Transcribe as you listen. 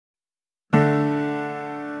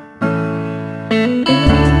Hey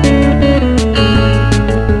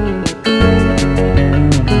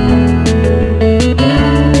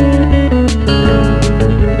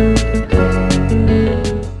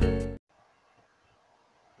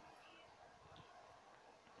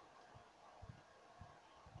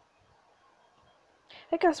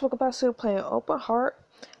guys, welcome back to playing Open Heart,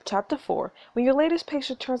 Chapter 4. When your latest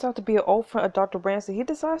patient turns out to be an old friend of Dr. Ramsey, he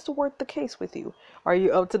decides to work the case with you. Are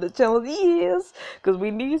you up to the challenge? Yes, because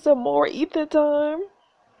we need some more Ethan time.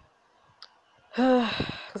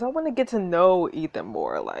 Because I want to get to know Ethan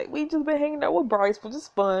more. Like, we just been hanging out with Bryce, which is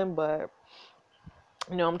fun, but,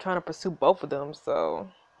 you know, I'm trying to pursue both of them, so...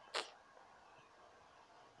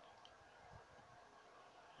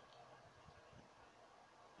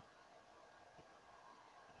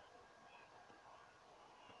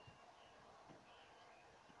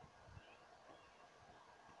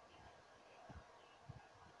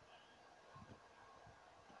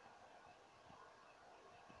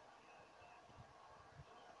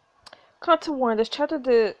 Content warning, this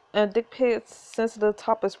chapter depicts sensitive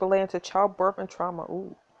topics relating to childbirth and trauma.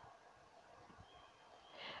 Ooh.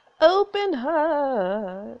 Open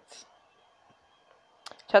Heart.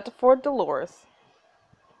 Chapter 4, Dolores.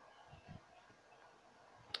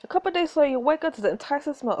 A couple of days later, you wake up to the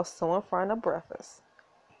enticing smell of someone frying up breakfast.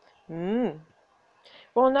 Rolling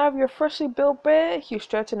out of your freshly built bed, you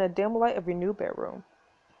stretch in the dim light of your new bedroom.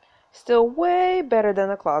 Still way better than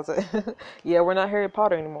the closet. Yeah, we're not Harry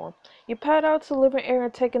Potter anymore. You pad out to the living area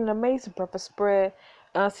and take an amazing breakfast spread.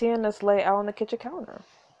 Sienna's laid out on the kitchen counter.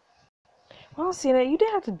 Well, Sienna, you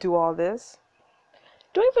didn't have to do all this.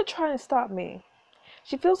 Don't even try and stop me.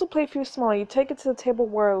 She fills the plate for you small. You take it to the table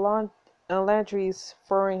where Landry's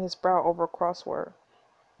furrowing his brow over a crossword.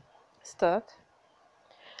 Stuck?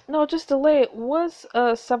 No, just delay it. What's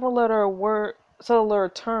a seven-letter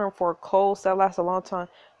term for colds that lasts a long time?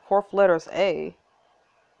 Fourth letter is A.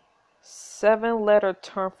 7-letter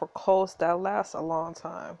term for colds that last a long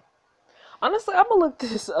time. Honestly, I'm gonna look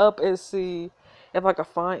this up and see if I can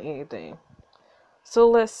find anything. So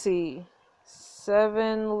let's see.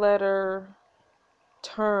 7-letter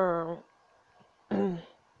term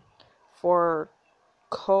for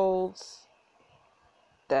colds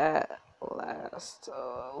that last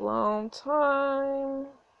a long time.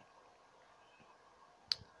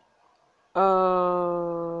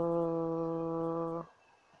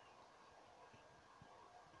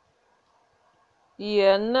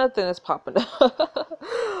 Yeah, nothing is popping up.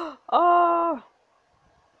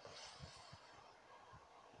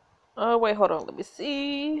 Wait, hold on, let me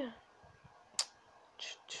see.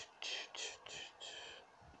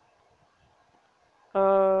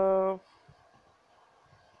 I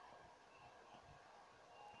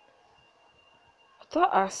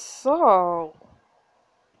thought I saw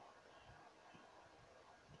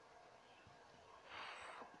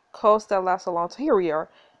colds that last a long time. Here we are.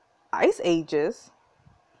 Ice ages.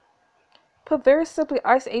 Put very simply,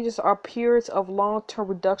 ice ages are periods of long-term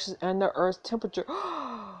reductions in the Earth's temperature.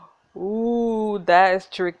 Ooh, that is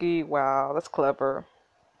tricky. Wow, that's clever.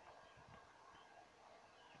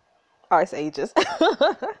 Ice ages.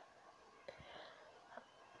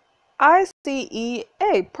 ICEA.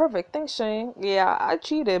 Perfect. Thanks, Shane. Yeah, I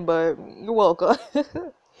cheated, but you're welcome. I've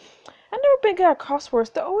never been good at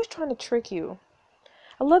crosswords. They're always trying to trick you.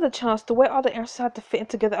 I love the challenge. The way all the answers have to fit in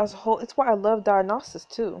together as a whole. It's why I love diagnosis,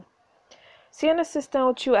 too. Sienna sits down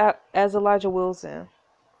with you as Elijah wheels in.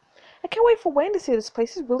 I can't wait for Wayne to see this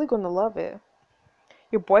place. He's really going to love it.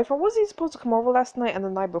 Your boyfriend, wasn't he supposed to come over last night and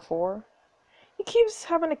the night before? He keeps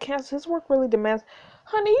having to cancel. His work really demands...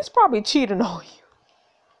 Honey, he's probably cheating on you.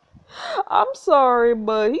 I'm sorry,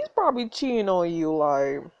 but he's probably cheating on you,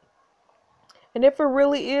 like... And if it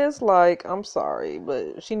really is, like, I'm sorry,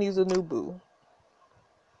 but she needs a new boo.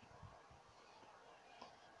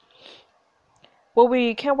 Well,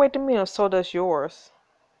 we can't wait to meet him, so does yours.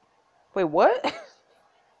 Wait, what?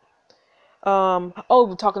 Oh,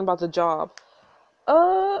 we're talking about the job.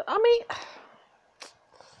 I mean...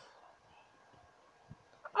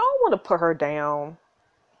 I don't want to put her down.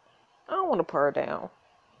 I don't want to put her down.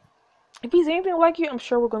 If he's anything like you, I'm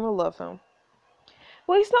sure we're going to love him.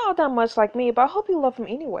 Well, he's not all that much like me, but I hope you love him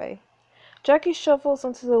anyway. Jackie shuffles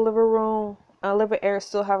into the living room. Living area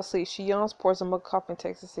still half asleep. She yawns, pours a mug of coffee, and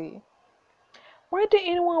takes a seat. Why didn't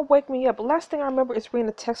anyone wake me up? Last thing I remember is reading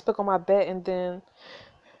a textbook on my bed, and then...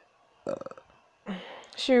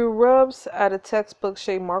 She rubs at a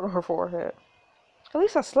textbook-shaped mark on her forehead. At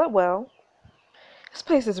least I slept well. This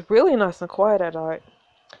place is really nice and quiet at night.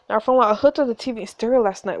 Now, from what I hooked up the TV and stereo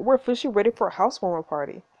last night, we're officially ready for a housewarming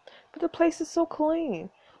party. But the place is so clean.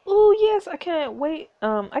 Ooh, yes, I can't wait.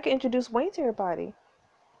 I can introduce Wayne to everybody.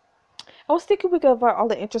 I was thinking we could invite all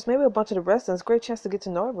the interest, maybe a bunch of the residents. Great chance to get to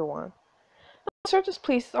know everyone. No, sir, just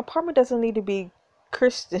please. Our apartment doesn't need to be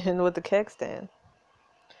Christian with the keg stand.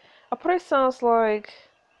 Our party sounds like...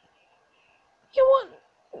 You want...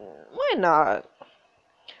 Why not?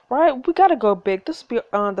 Right, we gotta go big. This will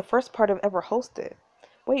be the first party I've ever hosted.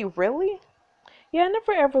 Wait, really? Yeah, I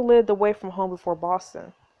never ever lived away from home before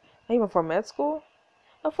Boston. Not even for med school.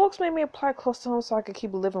 My folks made me apply close to home so I could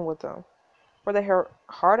keep living with them. Were they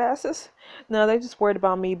hard asses? No, they just worried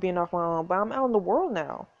about me being off my own, but I'm out in the world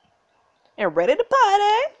now. And ready to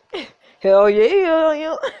party! Hell yeah, hell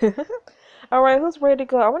yeah. Alright, who's ready to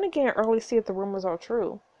go? I want to get in early, see if the rumors are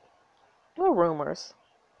true. What rumors?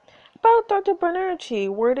 About Dr. Bernarchi.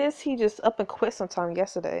 Word is he just up and quit sometime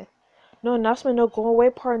yesterday. No announcement, no going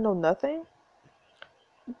away party, no nothing?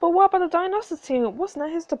 But what about the diagnostics team? Wasn't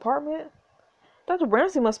that his department? Dr.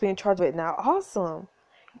 Ramsey must be in charge of it now. Awesome.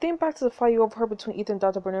 Think back to the fight you overheard between Ethan and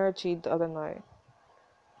Dr. Bernarchi the other night.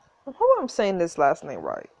 I hope I'm saying this last name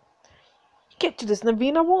right. Get to this,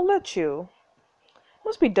 Naveen. I won't let you.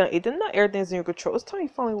 Must be done, Ethan. Not everything's in your control. It's time you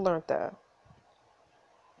finally learned that.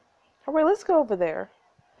 Alright, let's go over there.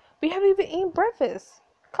 We haven't even eaten breakfast.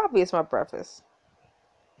 Coffee is my breakfast.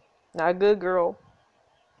 Not good, girl.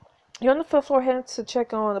 You're on the fifth floor heading to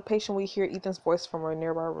check on the patient. We hear Ethan's voice from a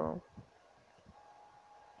nearby room.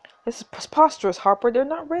 This is preposterous, Harper. They're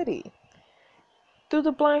not ready. Through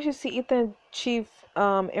the blinds, you see Ethan and Chief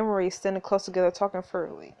Emery standing close together, talking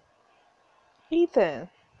furtively. Ethan.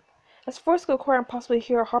 As voice go quiet and possibly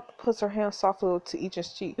hear, Harper puts her hand softly to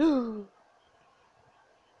Ethan's cheek. Well,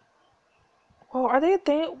 are they a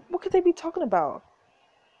thing? What could they be talking about?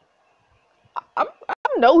 I'm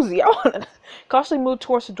nosy. I want to cautiously move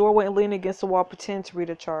towards the doorway and lean against the wall, pretending to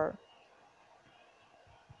read a chart.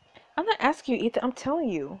 I'm not asking you, Ethan. I'm telling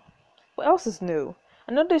you. What else is new?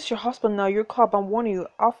 I know this is your hospital now. You're called, but I'm warning you.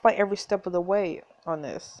 I'll fight every step of the way on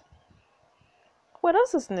this. What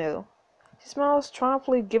else is new? She smiles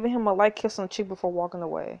triumphantly, giving him a light kiss on the cheek before walking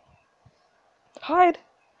away. Hide!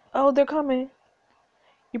 Oh, they're coming.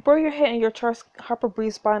 You bury your head in your chart. Harper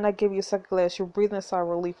breathes by and I give you a second glance. You're breathing a sigh of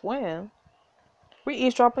relief. When? We're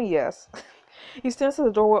eavesdropping? Yes. He stands at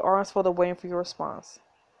the door with arms folded, waiting for your response.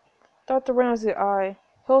 Dr. Ramsey,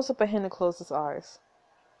 holds up a hand and closes his eyes.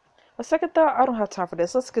 A second thought, I don't have time for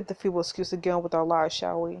this. Let's get the feeble excuse to get on with our lives,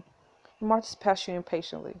 shall we? He marches past you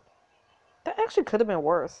impatiently. That actually could have been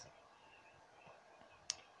worse.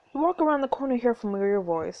 You walk around the corner and hear a familiar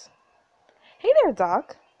voice. Hey there,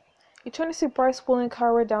 Doc. You turn to see Bryce wheeling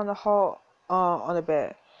Kyra down the hall on the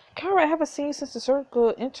bed. Kyra, I haven't seen you since the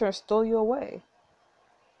surgical intern stole you away.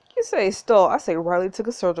 You say stole. I say Riley took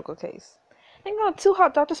a surgical case. Ain't got two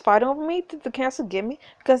hot doctors fighting over me. Did the cancer get me?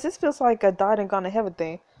 Because this feels like a died and gone to heaven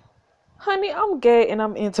thing. Honey, I'm gay and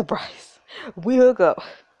I'm into Bryce. We hook up.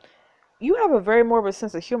 You have a very morbid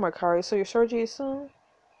sense of humor, Kyra, so your surgery is soon?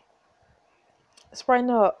 It's right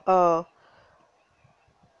now,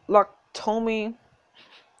 Otome.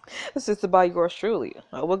 This is about yours truly.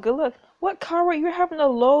 Oh, well, good luck. What, Kyra, you're having a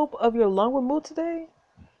lobe of your lung removed today?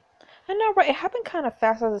 I know, right? It happened kind of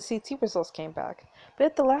fast as the CT results came back. But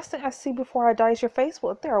if the last thing I see before I die is your face,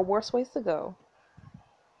 well, there are worse ways to go.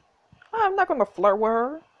 I'm not going to flirt with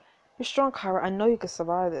her. You're strong, Kyra. I know you can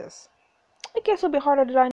survive this. I guess it'll be harder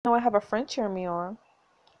that I know I have a friend cheering me on.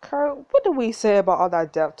 Kyra, what did we say about all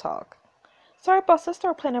that death talk? Sorry, boss. Let's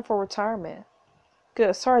start planning for retirement.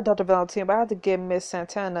 Good. Sorry, Dr. Valentine, but I have to get Miss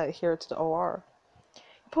Santana here to the OR. You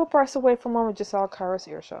pull Bryce away for a moment just out of Kyra's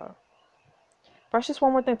earshot. Bryce, just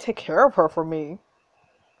one more thing. Take care of her for me.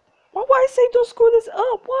 Why I say don't screw this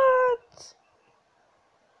up? What?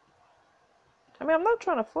 I mean, I'm not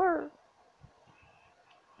trying to flirt.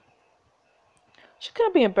 She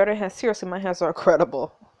could be in better hands. Seriously, my hands are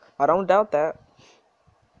incredible. I don't doubt that.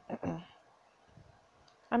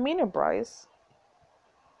 I mean it, Bryce.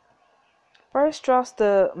 Bryce drops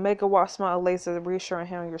the megawatt smile and lays a reassuring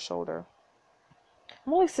hand on your shoulder.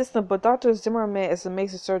 I'm only assistant, but Dr. Zimmerman is an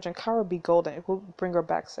amazing surgeon. Kyra be golden. It will bring her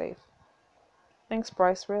back safe. Thanks,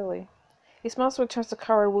 Bryce, really. He smiles and returns to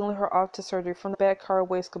Kyra, wheeling her off to surgery. From the bed, Kyra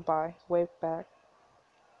waves goodbye. Wave back.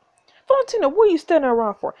 Valentina, what are you standing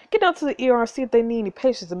around for? Get down to the ER and see if they need any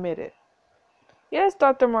patients admitted. Yes,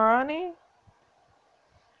 Dr. Marani.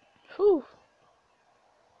 Whew.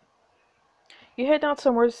 You head down to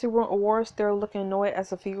emergency room awards. They're looking annoyed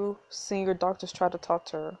as a few senior doctors try to talk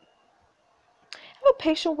to her. I have a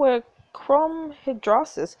patient with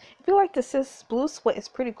chromhidrosis. If you like to cis blue sweat, it's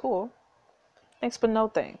pretty cool. Thanks, but no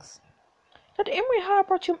thanks. Dr. Emery, how I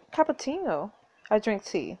brought you cappuccino? I drink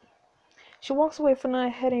tea. She walks away from the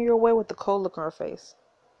heading your way with the cold look on her face.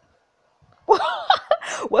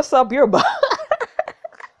 What's up your butt?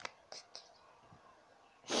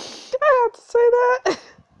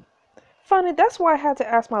 honey, that's why I had to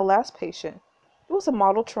ask my last patient. It was a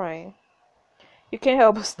model train. You can't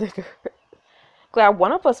help but snicker. Glad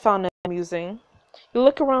one of us found it amusing. You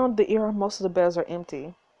look around the era, most of the beds are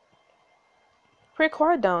empty. Pretty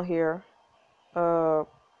quiet down here. I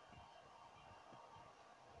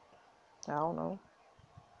don't know.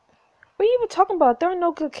 What are you even talking about? There are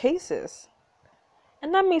no good cases.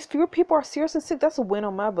 And that means fewer people are seriously sick. That's a win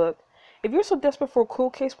on my book. If you're so desperate for a cool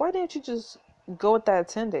case, why didn't you just go with that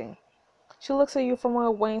attending? She looks at you from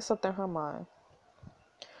weighing something in her mind.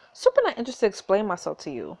 Super not interested to explain myself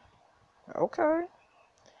to you. Okay.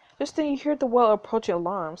 Just then you hear the well approaching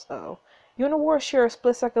alarms. Uh-oh. You and the ward share a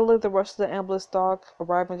split second look. The rush of the ambulance dog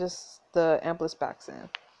arriving just the ambulance backs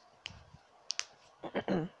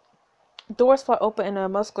in. Doors fly open and a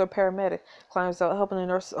muscular paramedic climbs out, helping the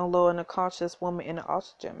nurses unload an unconscious woman in an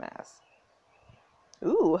oxygen mask.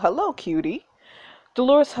 Ooh, hello, cutie.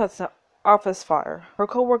 Dolores Hudson, office fire. Her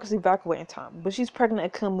co-workers evacuate in time, but she's pregnant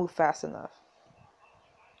and couldn't move fast enough.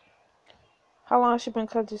 How long has she been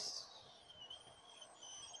cut?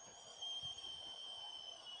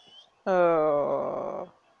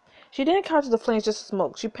 She didn't catch the flames, just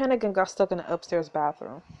smoke. She panicked and got stuck in the upstairs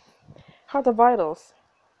bathroom. How are the vitals?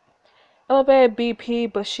 Elevated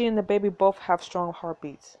BP, but she and the baby both have strong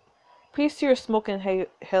heartbeats. Please see your smoke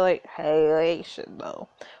inhalation, though.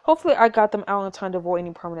 Hopefully I got them out in time to avoid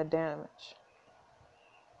any permanent damage.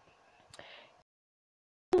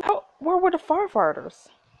 Where were the firefighters?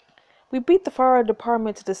 We beat the fire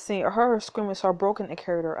department to the scene. I heard her screaming, so I broke in and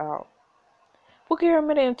carried her out. We'll get her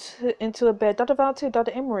admitted into a bed. Dr. Valentine,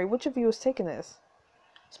 Dr. Emery, which of you is taking this?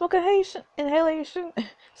 Smoke inhalation?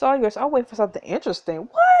 It's all yours. I'll wait for something interesting.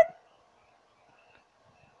 What?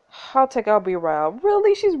 I'll be around.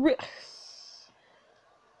 Really? You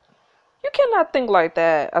cannot think like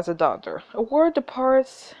that as a doctor. A word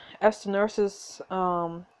departs as the nurses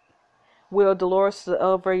wheel Dolores to the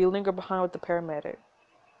elevator. You linger behind with the paramedic.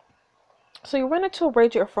 So you ran into a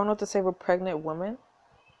raging inferno to save a pregnant woman?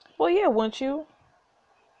 Well, yeah, wouldn't you?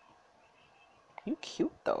 You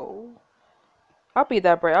cute, though. I'll be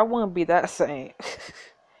that brave. I wouldn't be that saint.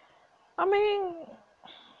 I mean,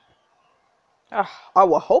 I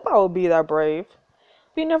would hope I would be that brave.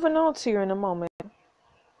 But you never know until you're in a moment.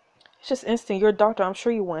 It's just instinct. You're a doctor. I'm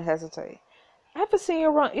sure you wouldn't hesitate. I haven't seen you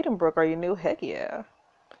around Edinburgh. Are you new? Heck yeah.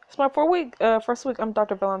 It's my first week. I'm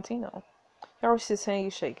Dr. Valentino. You're always saying you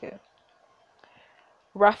shake it.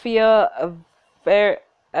 Raphael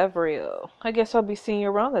Everill. I guess I'll be seeing you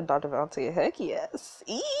around then, Dr. Valentino. Heck yes.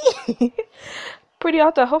 Pretty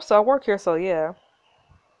often. I hope so. I work here, so yeah.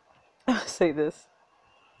 I'll say this.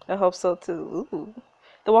 I hope so too. Ooh.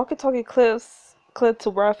 The walkie-talkie clipped to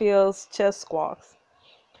Raphael's chest squawks.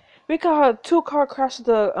 We got a 2-car crash at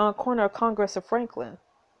the corner of Congress and Franklin.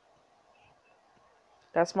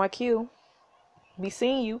 That's my cue. Be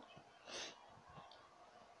seeing you.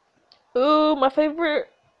 Ooh, my favorite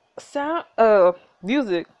sound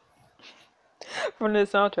music from the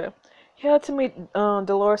soundtrack. Here to meet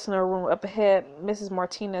Dolores in her room. Up ahead, Mrs.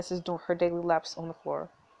 Martinez is doing her daily laps on the floor.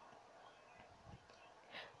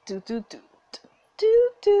 Do do do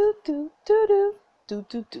do do do do do do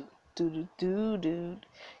do do do do.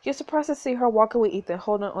 You're surprised to see her walking with Ethan,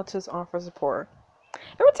 holding onto his arm for support.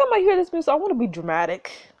 Every time I hear this music, I want to be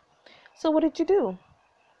dramatic. So what did you do?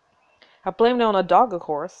 I blamed it on a dog, of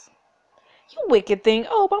course. You wicked thing.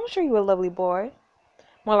 Oh, but I'm sure you're a lovely boy.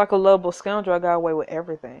 More like a lovable scoundrel. I got away with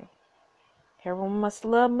everything. Everyone must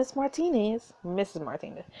love Miss Martinez. Mrs.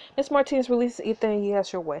 Martinez. Miss Martinez releases Ethan and he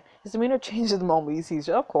has your way. His demeanor changes the moment he sees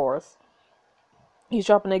you, of course. He's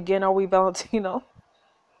dropping again, are we, Valentino?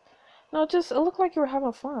 No, just it looked like you were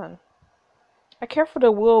having fun. I care for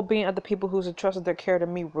the well-being of the people who's entrusted their care to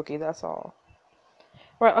me, rookie, that's all.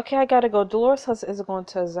 Right, okay, I gotta go. Dolores Hudson isn't going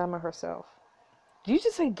to examine herself. Did you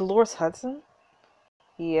just say Dolores Hudson?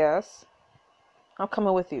 Yes. I'm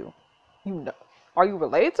coming with you. You know. Are you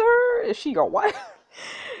related to her? Is she your wife?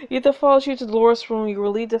 Ethan follows you to Dolores' room. You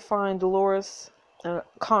relieved to find Dolores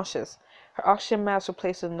conscious. Her oxygen mask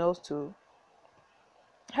replaced with a nose tube.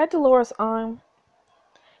 Hi, Dolores.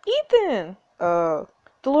 Ethan!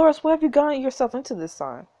 Dolores, what have you gotten yourself into this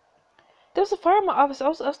time? There was a fire in my office. I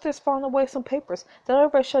was upstairs filing away some papers. The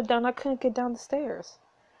elevator shut down. I couldn't get down the stairs.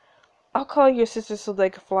 I'll call your sister so they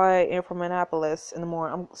can fly in from Annapolis in the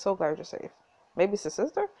morning. I'm so glad you're safe. Maybe it's a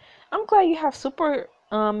sister? I'm glad you have Superman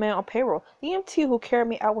on payroll. The EMT who carried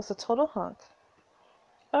me out was a total hunk.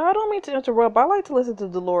 I don't mean to interrupt, but I like to listen to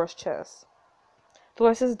Dolores' chest.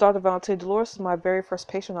 Dolores, this is Dr. Valentine. Dolores is my very first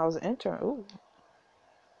patient when I was an intern. Ooh.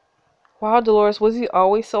 Wow, Dolores, was he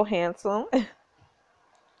always so handsome?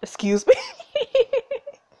 Excuse me?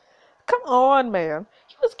 Come on, man.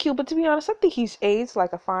 You was cute, but to be honest, I think he's aged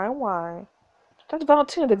like a fine wine. Dr.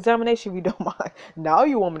 Valentina, the examination if you don't mind. Now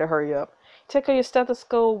you want me to hurry up. Take out your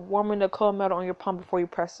stethoscope, warming the cold metal on your palm before you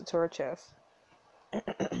press it to her chest.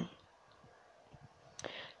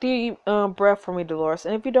 Deep breath for me, Dolores,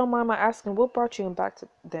 and if you don't mind my asking, what brought you back to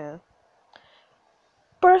then?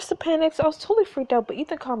 Burst of panic. I was totally freaked out, but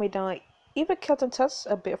Ethan calmed me down. Even kept in touch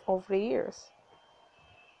a bit over the years.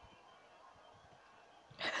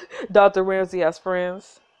 Dr. Ramsey has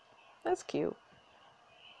friends. That's cute.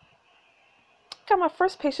 Got my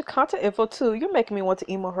first patient contact info too. You're making me want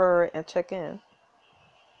to email her and check in.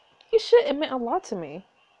 You should. It meant a lot to me.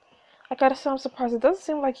 I gotta say I'm surprised. It doesn't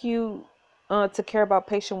seem like you to care about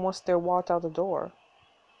patients once they're walked out the door.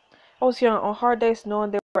 I was young. On hard days,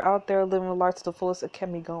 knowing they were out there living life to the fullest, it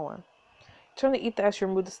kept me going. Turn to Ethan as you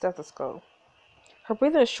remove the stethoscope. Her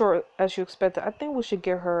breathing is short as you expected. I think we should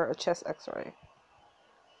give her a chest x-ray.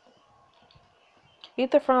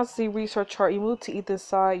 Ethan frowns as he reads her chart. You move to Ethan's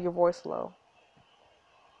side, your voice low.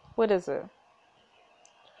 What is it?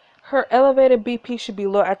 Her elevated BP should be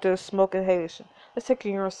low after the smoke inhalation. Let's take a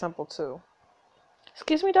urine sample too.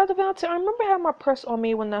 Excuse me, Dr. Valentine. I remember having my purse on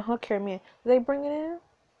me when the hunk carried me in. Did they bring it in?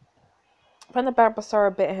 From the back beside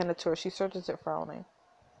her bed and handed it to her. She searches it, frowning.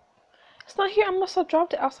 It's not here. I must have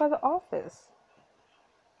dropped it outside the office.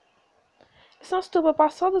 It's not stupid, but I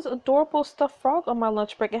saw this adorable stuffed frog on my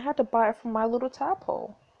lunch break and had to buy it from my little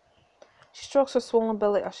tadpole. She strokes her swollen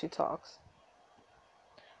belly as she talks.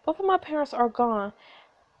 Both of my parents are gone,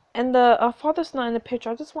 and the father's not in the picture.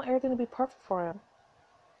 I just want everything to be perfect for him.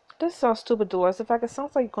 This sounds stupid, Dolores. In fact, it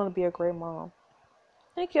sounds like you're going to be a great mom.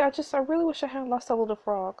 Thank you. I really wish I hadn't lost that little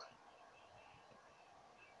frog.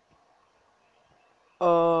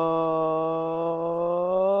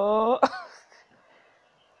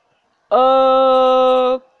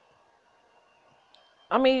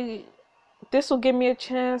 I mean, this will give me a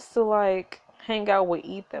chance to, like, hang out with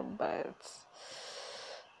Ethan, but...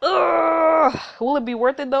 will it be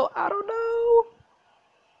worth it, though? I don't know.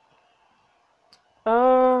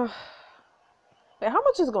 Wait, how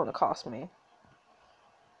much is it going to cost me?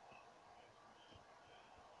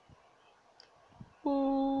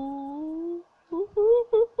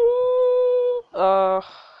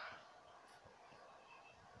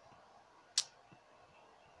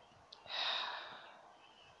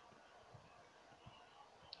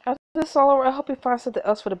 After this all over, I hope he finds something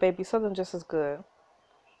else for the baby, something just as good.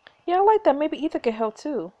 Yeah, I like that. Maybe Ethan can help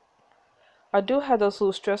too. I do have those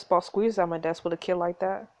little stress ball squeezes on my desk with a kid like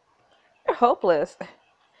that. You're hopeless.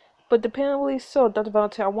 But dependably so, Dr.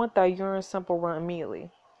 Valentine, I want that urine sample run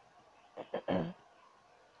immediately.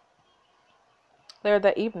 Later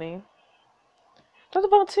that evening, Dr.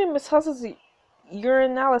 Valentine, Miss Hudson's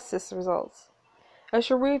urinalysis results. As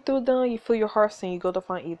you read through them, you feel your heart sing. You go to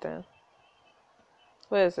find Ethan.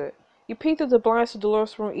 What is it? You peek through the blinds to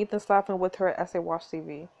Dolores' room. Ethan's laughing with her as they watch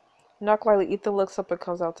TV. Knock lightly. Ethan looks up and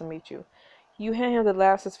comes out to meet you. You hand him the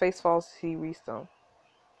last. His face falls as he reads them.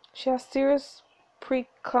 She has serious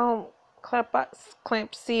preeclampsia.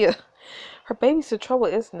 Her baby's in trouble,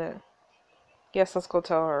 isn't it? Yes, let's go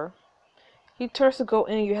tell her. He turns to go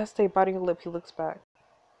in. You hesitate, biting your lip. He looks back.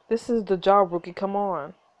 This is the job, rookie. Come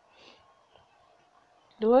on.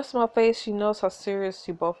 Dolores' my face. She knows how serious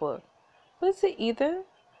you both look. What is it, Ethan?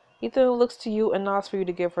 Ethan looks to you and nods for you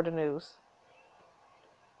to give her the news.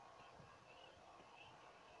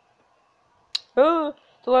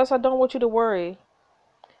 Dolores, I don't want you to worry.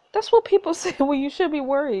 That's what people say when you should be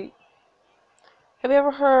worried. Have you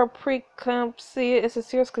ever heard of preeclampsia? It's a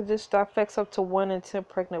serious condition that affects up to 1 in 10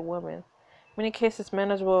 pregnant women. In many cases,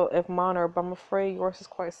 manageable if monitored, but I'm afraid yours is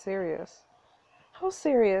quite serious. How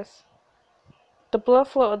serious? The blood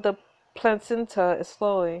flow of the placenta is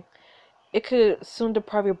slowing. It could soon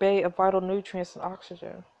deprive your baby of vital nutrients and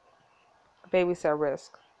oxygen. The baby's at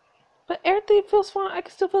risk. But everything feels fine. I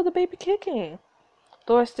can still feel the baby kicking.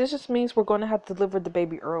 Dolores, this just means we're going to have to deliver the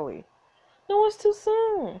baby early. No, it's too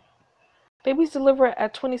soon. Babies delivered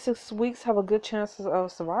at 26 weeks have a good chance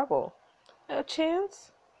of survival. A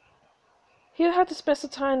chance? He'll have to spend some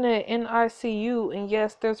time in NICU, and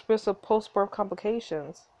yes, there's risk of post-birth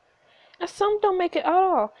complications. And some don't make it at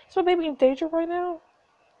all. Is my baby in danger right now?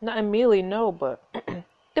 Not immediately, no, but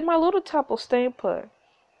then my little top will stay put.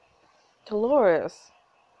 Dolores.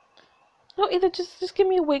 No, either just give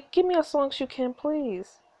me a week. Give me as long as you can,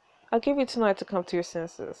 please. I'll give you tonight to come to your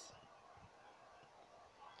senses.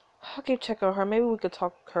 I'll keep checking on her. Maybe we could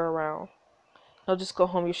talk her around. No, just go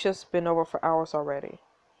home. Your shift's been over for hours already.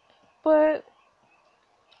 But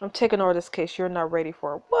I'm taking over this case. You're not ready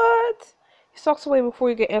for it. What? He stalks away before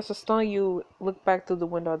you get answer. Stun you. Look back through the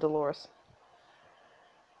window at Dolores.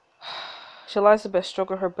 She lies in bed,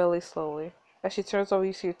 stroking her belly slowly. As she turns over,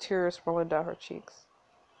 you see tears rolling down her cheeks.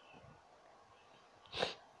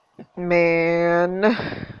 Man.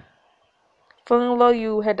 Feeling low,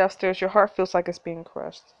 you head downstairs. Your heart feels like it's being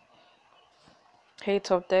crushed. Hey,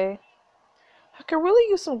 tough day. I could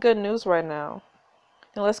really use some good news right now.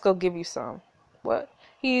 Then let's go give you some. What?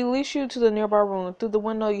 He leads you to the nearby room. Through the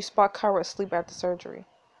window, you spot Kyra asleep after surgery.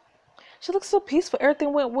 She looks so peaceful.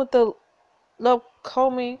 Everything went with the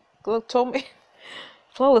glaucoma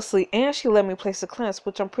flawlessly, and she let me place a cleanse,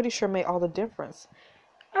 which I'm pretty sure made all the difference.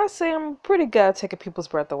 I say I'm pretty good at taking people's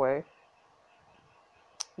breath away.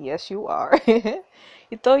 Yes, you are. You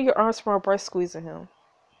throw your arms around Bryce, squeezing him.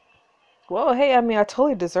 Well, hey, I mean, I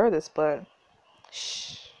totally deserve this, but...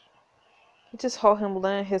 Shh. You just hold him,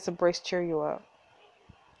 letting his embrace cheer you up.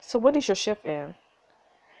 So when does your shift end?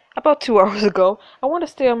 About 2 hours ago. I want to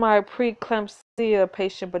stay on my preeclampsia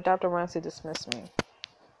patient, but Dr. Ramsey dismissed me.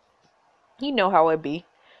 You know how it be.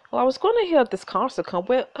 Well, I was going to hear this concert come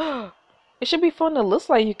with. It should be fun. It looks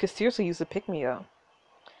like you could seriously use a pick-me-up.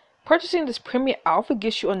 Purchasing this premium outfit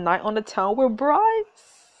gets you a night on the town with Bryce.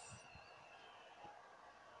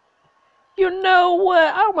 You know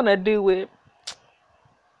what? I want to do it.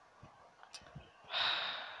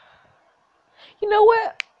 You know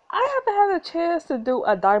what? I haven't had a chance to do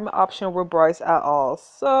a diamond option with Bryce at all.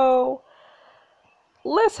 So,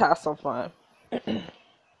 let's have some fun.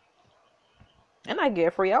 And I get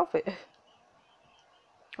a free outfit.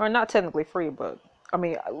 Or not technically free, but I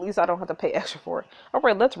mean, at least I don't have to pay extra for it.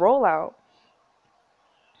 Alright, let's roll out.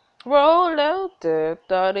 Roll out the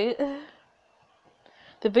daddy.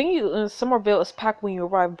 The venue in Somerville is packed when you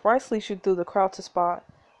arrive. Bryce leads you through the crowd to a spot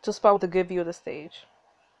with a good view of the stage.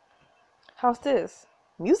 How's this?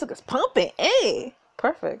 Music is pumping, eh?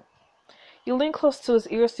 Perfect. You lean close to his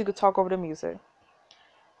ears so you can talk over the music.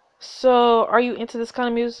 So, are you into this kind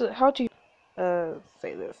of music? How'd you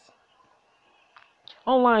say this?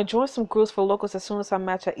 Online, join some groups for locals as soon as I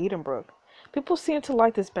match at Edenbrook. People seem to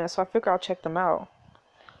like this band, so I figure I'll check them out.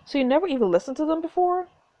 So you never even listened to them before?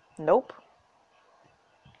 Nope.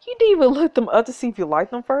 You didn't even look them up to see if you liked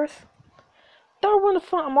them first? That would run the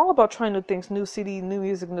fun. I'm all about trying new things, new city, new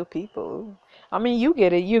music, new people. I mean, you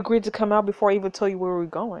get it. You agreed to come out before I even told you where we were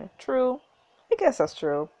going. True. I guess that's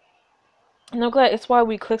true. And I'm glad it's why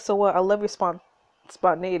we click so well. I love your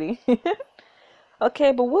spontaneity.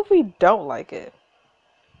 Okay, but what if we don't like it?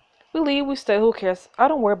 We leave, we stay, who cares? I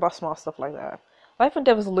don't worry about small stuff like that. Life and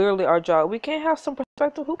death is literally our job. We can't have some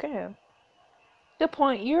perspective, who can? Good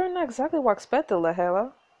point. You're not exactly what I expected,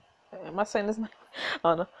 Lahela. Am I saying this name?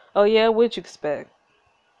 Oh no. Oh yeah, what'd you expect?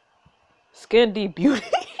 Skin deep beauty.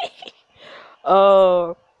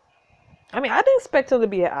 I mean, I didn't expect him to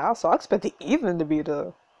be an asshole. I expected Ethan to be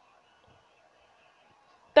the...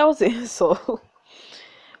 That was an insult.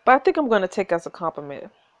 But I think I'm going to take it as a compliment.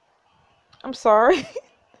 I'm sorry.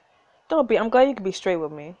 Don't be. I'm glad you can be straight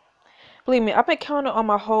with me. Believe me, I've been counting on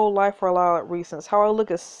my whole life for a lot of reasons. How I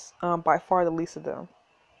look is by far the least of them.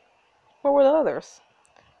 Where were the others?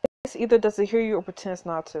 It's either doesn't hear you or pretends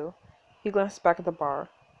not to. He glances back at the bar.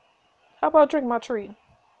 How about drink my treat?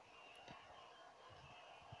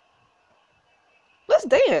 Let's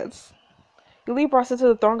dance. You lead Bryce into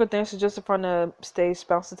the throng of dancers just in front of the stage,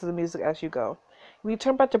 bouncing to the music as you go. When you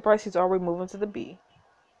turn back to Bryce, he's already moving to the beat.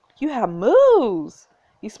 You have moves!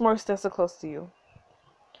 He smirks, dancing close to you.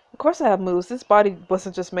 Of course I have moves. This body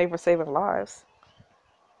wasn't just made for saving lives.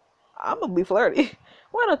 I'm gonna be flirty.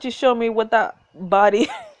 Why don't you show me what that body...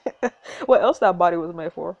 what else that body was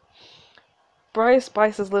made for? Bryce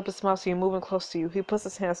bites his lip and smiles to you, moving close to you. He puts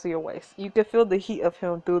his hands to your waist. You can feel the heat of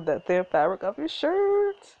him through the thin fabric of your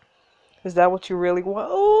shirt. Is that what you really want?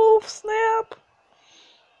 Oh, snap.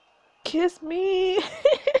 Kiss me.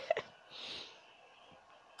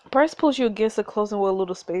 Bryce pulls you against the closing where a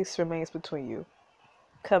little space remains between you.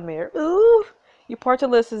 Come here. Ooh. You part your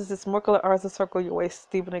lips as his muscular arms encircle your waist,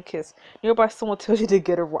 steeping a kiss. Nearby, someone tells you to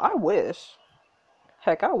get it. I wish.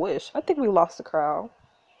 Heck, I wish. I think we lost the crowd.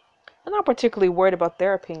 I'm not particularly worried about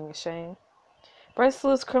their opinion, Shane. Bryce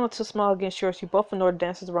lips curl to a smile against yours. You both ignore the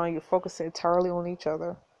dancers around you, focusing entirely on each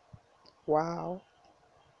other. Wow.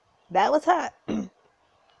 That was hot.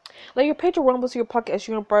 Let your pager rumble to your pocket as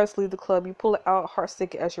you and Bryce leave the club. You pull it out, heart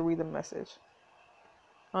sinking as you read the message.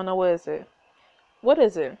 I don't know, what is it? What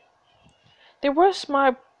is it? They rushed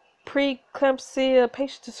my preeclampsia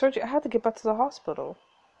patient to surgery. I had to get back to the hospital.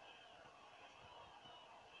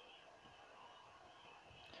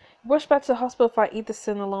 Rush back to the hospital if I eat the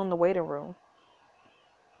sin alone in the waiting room.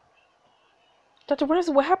 Dr.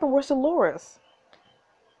 Ramsey, what happened? Where's Dolores?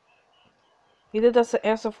 He did that's the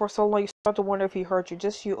answer for so long you start to wonder if he heard you.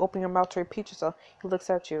 Just you open your mouth to repeat yourself. He looks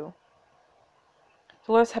at you.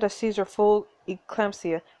 Dolores had a seizure, full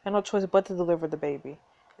eclampsia, and no choice but to deliver the baby.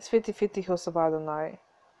 It's 50-50 he'll survive the night.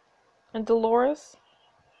 And Dolores?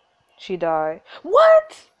 She died.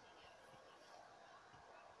 What?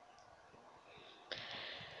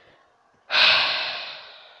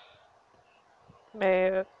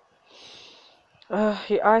 Man.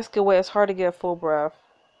 Your eyes get wet. It's hard to get a full breath.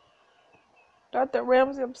 Dr.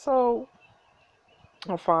 Ramsey,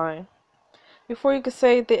 I'm fine. Before you could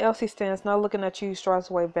say it, the Elsie stands, not looking at you, he strides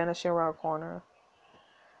away, vanishing around a corner.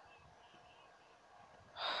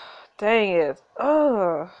 Dang it.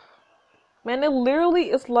 Ugh. Man, it literally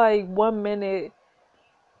is like 1 minute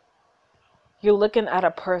you're looking at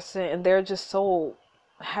a person and they're just so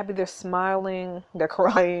happy, they're smiling, they're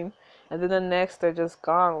crying, and then the next they're just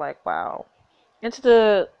gone. Like, wow. Into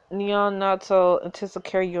the neonatal intensive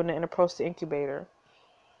care unit and approach the incubator.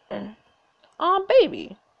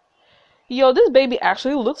 Baby. Yo, this baby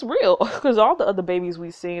actually looks real. Because all the other babies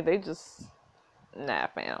we've seen, they just... Nah,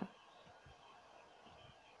 fam.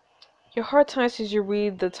 Your heart tights as you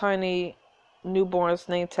read the tiny newborn's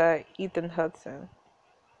name tag, Ethan Hudson.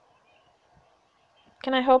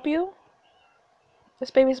 Can I help you?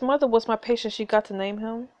 This baby's mother was my patient. She got to name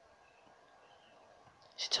him.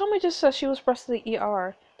 She told me just that she was rushed to the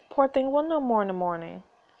ER. The poor thing will know more in the morning.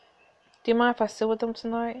 Do you mind if I sit with them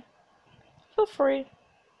tonight? Feel free.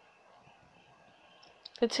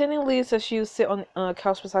 The attending leaves as you sit on a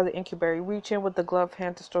couch beside the incubator. You reach in with the gloved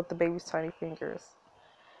hand to stroke the baby's tiny fingers.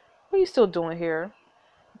 What are you still doing here?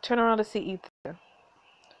 You turn around to see Ethan.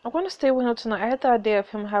 I'm going to stay with him tonight. I had the idea of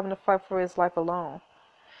him having to fight for his life alone.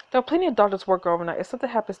 There are plenty of doctors working overnight. If something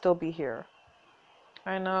happens, they'll be here.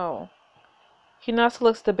 I know. He nods and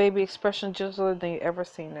looks at the baby, expression gentler than you ever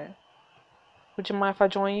seen it. Would you mind if I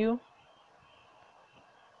join you?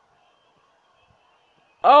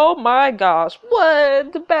 Oh my gosh.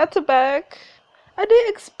 What? The back-to-back? I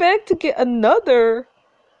didn't expect to get another.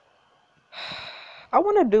 I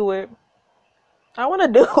want to do it.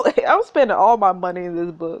 I'm spending all my money in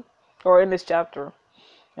this book. Or in this chapter.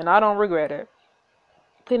 And I don't regret it.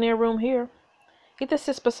 Plenty of room here. Ethan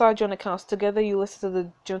sits beside you on the couch. Together you listen to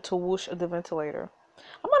the gentle whoosh of the ventilator.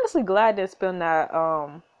 I'm honestly glad I didn't spend that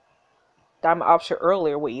diamond option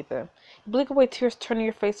earlier with Ethan. You blink away, tears turning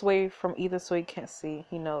your face away from Ethan so he can't see.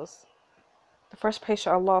 He knows. The first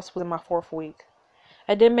patient I lost was in my 4th week.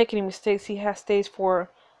 I didn't make any mistakes. He had stage 4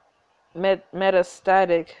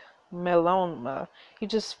 metastatic melanoma. He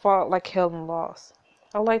just fought like hell and lost.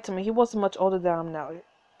 I liked him. He wasn't much older than I am now.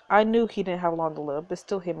 I knew he didn't have long to live, but it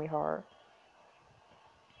still hit me hard.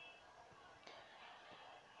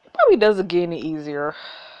 It probably doesn't get any easier.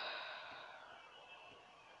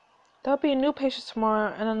 There'll be a new patient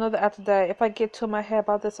tomorrow and another after that. If I get too in my head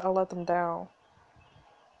about this, I'll let them down.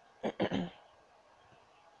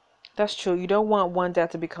 That's true. You don't want one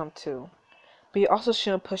death to become 2. But you also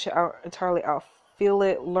shouldn't push it out entirely out. Feel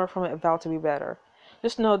it, learn from it, and vow to be better.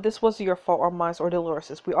 Just know this wasn't your fault or mine or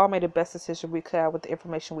Dolores's. We all made the best decision we could have with the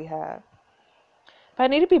information we had. But I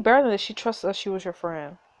need to be better than this. She trusts us. She was your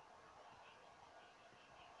friend.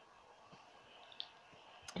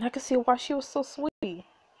 And I could see why she was so sweet.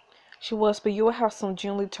 She was, but you will have some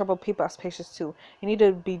genuinely terrible people as patients too. You need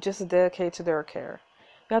to be just as dedicated to their care.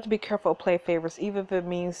 We have to be careful of playing favorites, even if it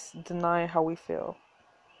means denying how we feel.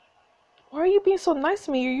 Why are you being so nice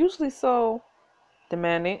to me? You're usually so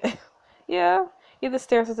demanding. Yeah, Ethan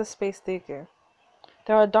stares at the space thinking.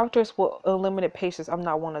 There are doctors with unlimited patience. I'm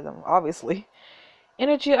not one of them, obviously.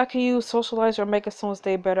 Energy I can use, socialize, or make someone's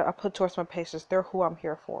day better, I put towards my patients. They're who I'm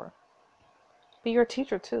here for. But you're a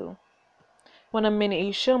teacher too. When a minute,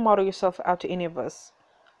 you shouldn't model yourself out to any of us.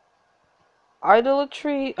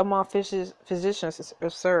 Idolatry among physicians is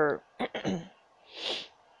absurd.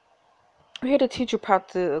 We're here to teach you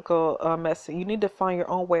practical medicine. You need to find your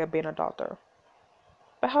own way of being a doctor.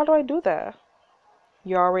 But how do I do that?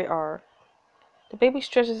 You already are. The baby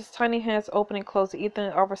stretches his tiny hands open and close.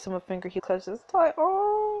 Ethan offers him a finger. He clutches tight.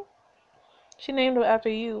 Oh, she named him after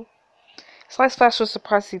you. Slice flash with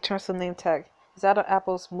surprise as he turns to the name tag. His outer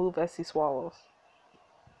apples move as he swallows.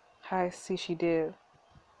 I see she did.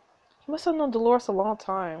 You must have known Dolores a long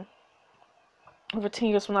time. Over 10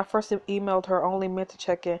 years. When I first emailed her, I only meant to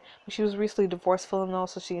check in. But she was recently divorced, feeling low,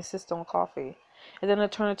 so she insisted on coffee. And then I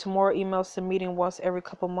turned into more emails to meeting once every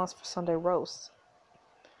couple months for Sunday roast.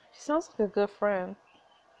 She sounds like a good friend.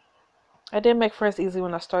 I didn't make friends easily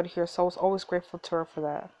when I started here, so I was always grateful to her for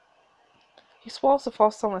that. He swallows the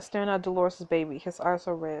false silence, staring at Dolores' baby. His eyes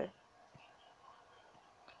are red.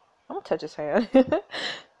 I'm gonna touch his hand.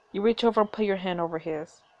 You reach over and put your hand over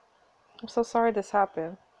his. I'm so sorry this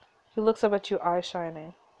happened. He looks up at you, eyes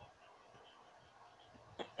shining.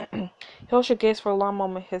 He holds your gaze for a long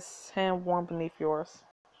moment, his hand warm beneath yours.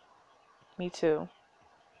 Me too.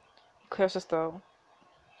 He clears his throat.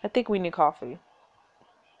 I think we need coffee.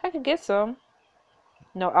 I could get some.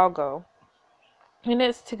 No, I'll go.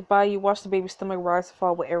 Minutes tick by, you watch the baby's stomach rise and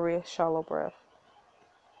fall with every shallow breath.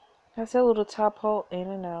 As that little top hole in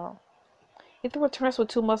and out. Ethan returns with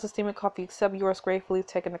 2 mugs of steaming coffee, except yours gratefully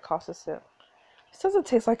taking a cautious sip. This doesn't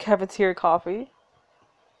taste like cafeteria coffee.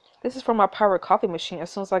 This is from my pirate coffee machine.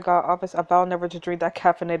 As soon as I got office, I vowed never to drink that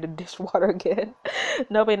caffeinated dishwater again.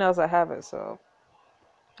 Nobody knows I have it, so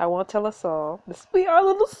I won't tell us all. This will be our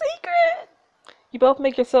little secret. You both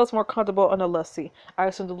make yourselves more comfortable on the lusty. I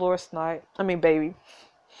assume Dolores baby.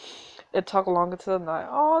 And talk longer to the night.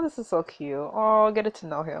 Oh, this is so cute. Oh, get it to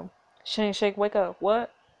know him. Shane, shake, wake up.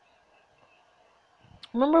 What?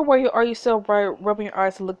 Remember where you are, you still bright, rubbing your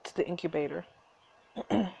eyes to look to the incubator.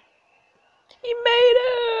 He made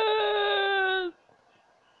it!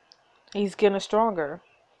 He's getting stronger.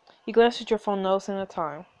 You glance at your phone, noticing the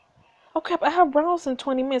time. Oh crap, I have rounds in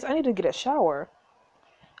 20 minutes. I need to get a shower.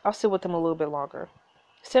 I'll sit with him a little bit longer.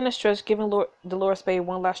 Stand and stretch, giving Dolores Baby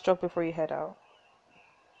one last stroke before you head out.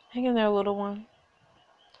 Hang in there, little one.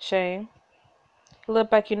 Shane. You look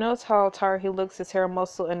back, you notice how tired he looks, his hair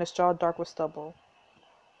muscle and his jaw dark with stubble.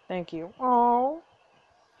 Thank you. Aww.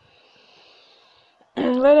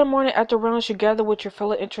 Later morning, after rounds, you gather with your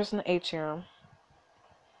fellow interest in the atrium.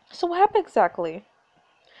 So what happened exactly?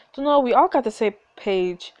 Don't know, we all got the same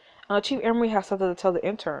page. Chief Emery has something to tell the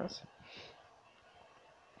interns.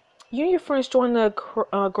 You and your friends join the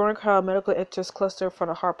growing crowd of medical interest cluster in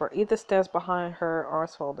front of Harper. Edith stands behind her,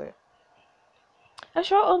 arms folded. As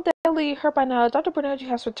you're all undoubtedly heard by now, Dr. Bernardi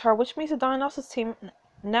has retired, which means the diagnosis team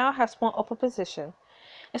now has one open position.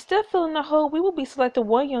 Instead of filling the hole, we will be selecting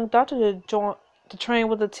one young doctor to train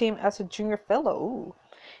with the team as a junior fellow. Ooh.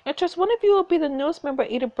 Interest, one of you will be the newest member of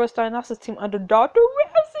Edith Brooks' diagnosis team under Dr.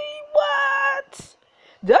 Ramsey. What?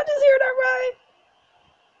 Did I just hear that right?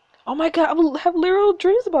 Oh my god, I will have literal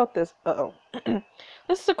dreams about this. Uh-oh.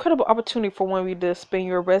 This is a credible opportunity for one of you to spend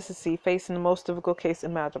your residency facing the most difficult case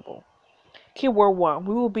imaginable. Keyword 1.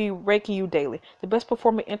 We will be ranking you daily. The best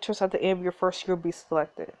performing interest at the end of your first year will be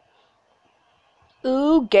selected.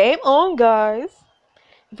 Ooh, game on, guys.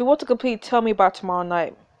 If you want to compete, tell me by tomorrow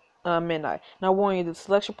night, midnight. And I warn you, the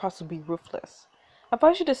selection process will be ruthless. I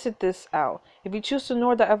advise you to sit this out. If you choose to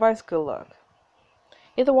ignore that advice, good luck.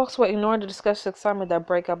 Ethan walks away, ignoring the disgusting excitement that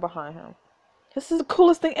break out behind him. This is the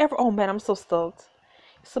coolest thing ever. Oh man, I'm so stoked.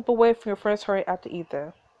 You slip away from your friends, hurry after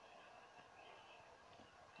Ethan.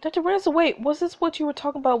 Dr. Ramsey, wait, was this what you were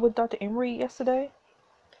talking about with Dr. Emery yesterday?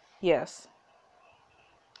 Yes.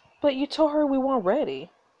 But you told her we weren't ready.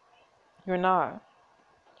 You're not.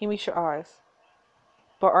 He meets your eyes.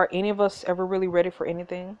 But are any of us ever really ready for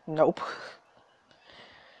anything? Nope.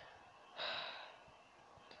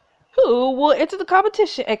 Who will enter the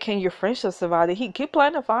competition and can your friendship survive the heat? Keep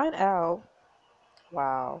playing to find out.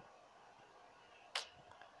 Wow.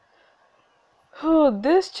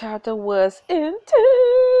 This chapter was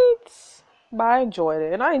intense. But I enjoyed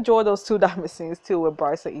it. And I enjoyed those 2 diamond scenes too with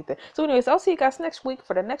Bryce and Ethan. So anyways, I'll see you guys next week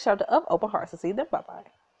for the next chapter of Open Hearts. I'll see you then. Bye-bye.